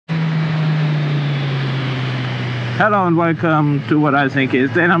Hello and welcome to what I think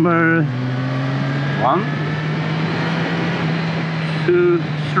is day number 1, 2,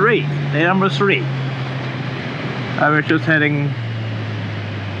 3. Day number 3. I was just heading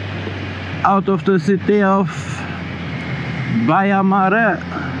out of the city of Baia Mare,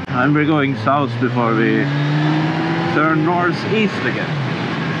 and we're going south before we turn northeast again.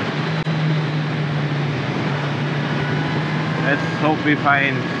 Let's hope we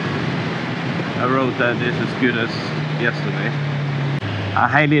find a road that is as good as yesterday. I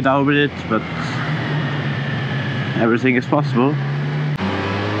highly doubt it, but everything is possible.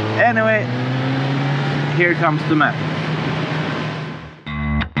 Anyway, here comes the map.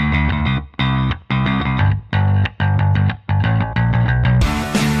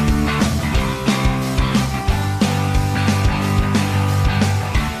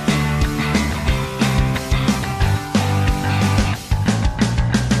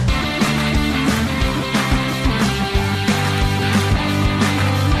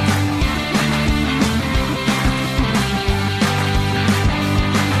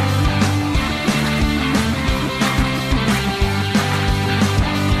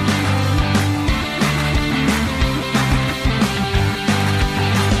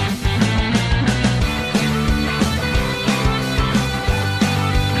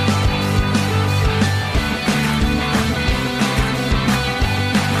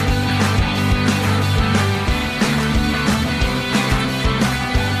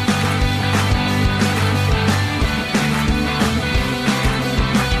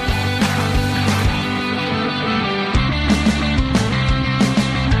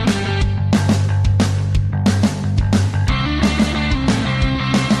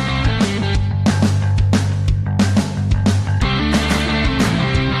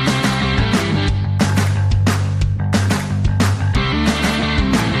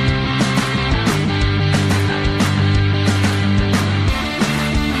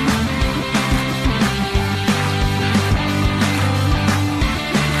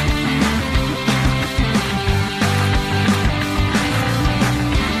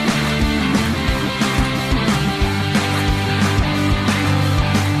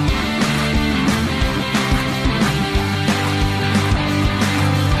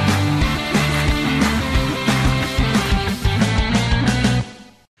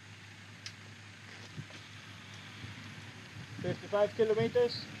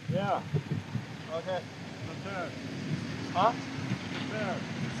 Kilometers? Yeah. Okay. Return. Huh? Return.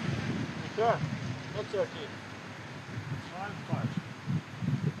 Sure. Not 13. 1, 5.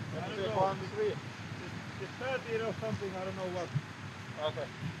 Let me take 1, 3. It's 13 or something, I don't know what. Okay.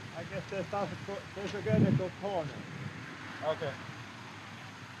 I guess there's a guy that goes corner. Okay.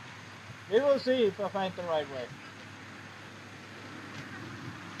 We will see if I find the right way.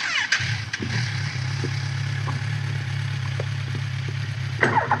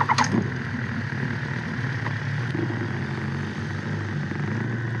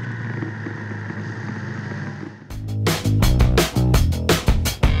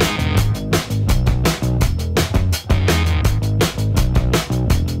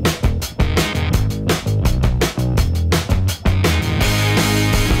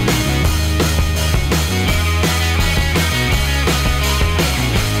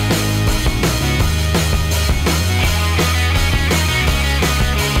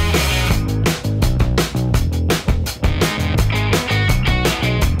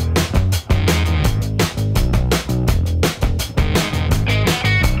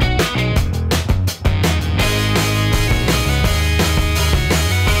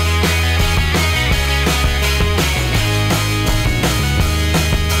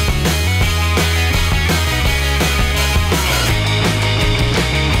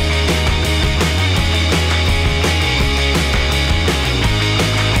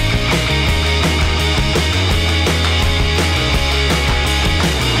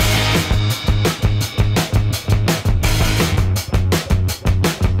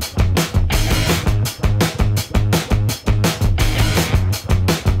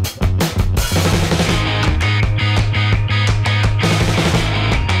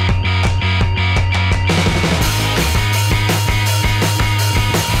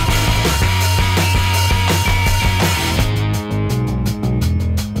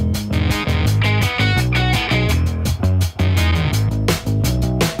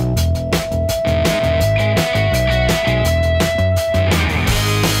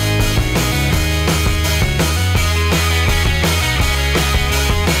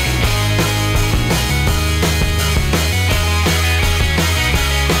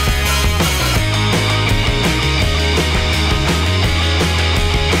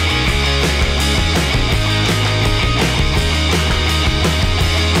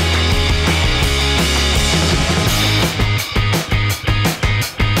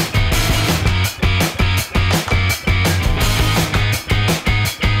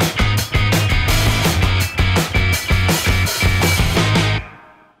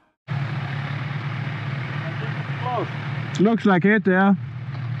 Looks like it, yeah.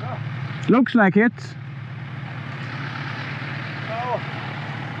 Yeah. Looks like it. No.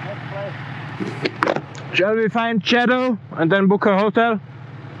 Next place. Shall we find Shadow and then book a hotel?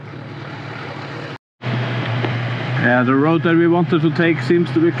 Yeah, the road that we wanted to take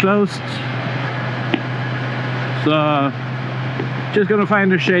seems to be closed. So, just gonna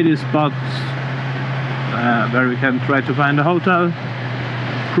find a shady spot where we can try to find a hotel,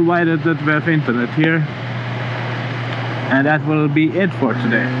 provided that we have internet here. And that will be it for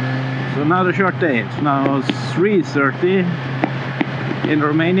today. So another short day. It's now 3:30 in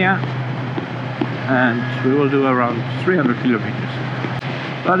Romania, and we will do around 300 kilometers.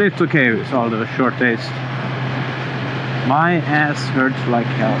 But it's okay with all the short days. My ass hurts like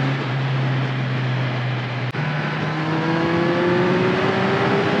hell.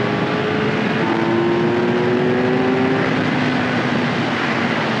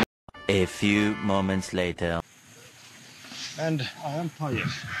 A few moments later. And I am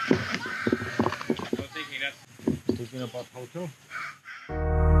tired. Thinking about hotel.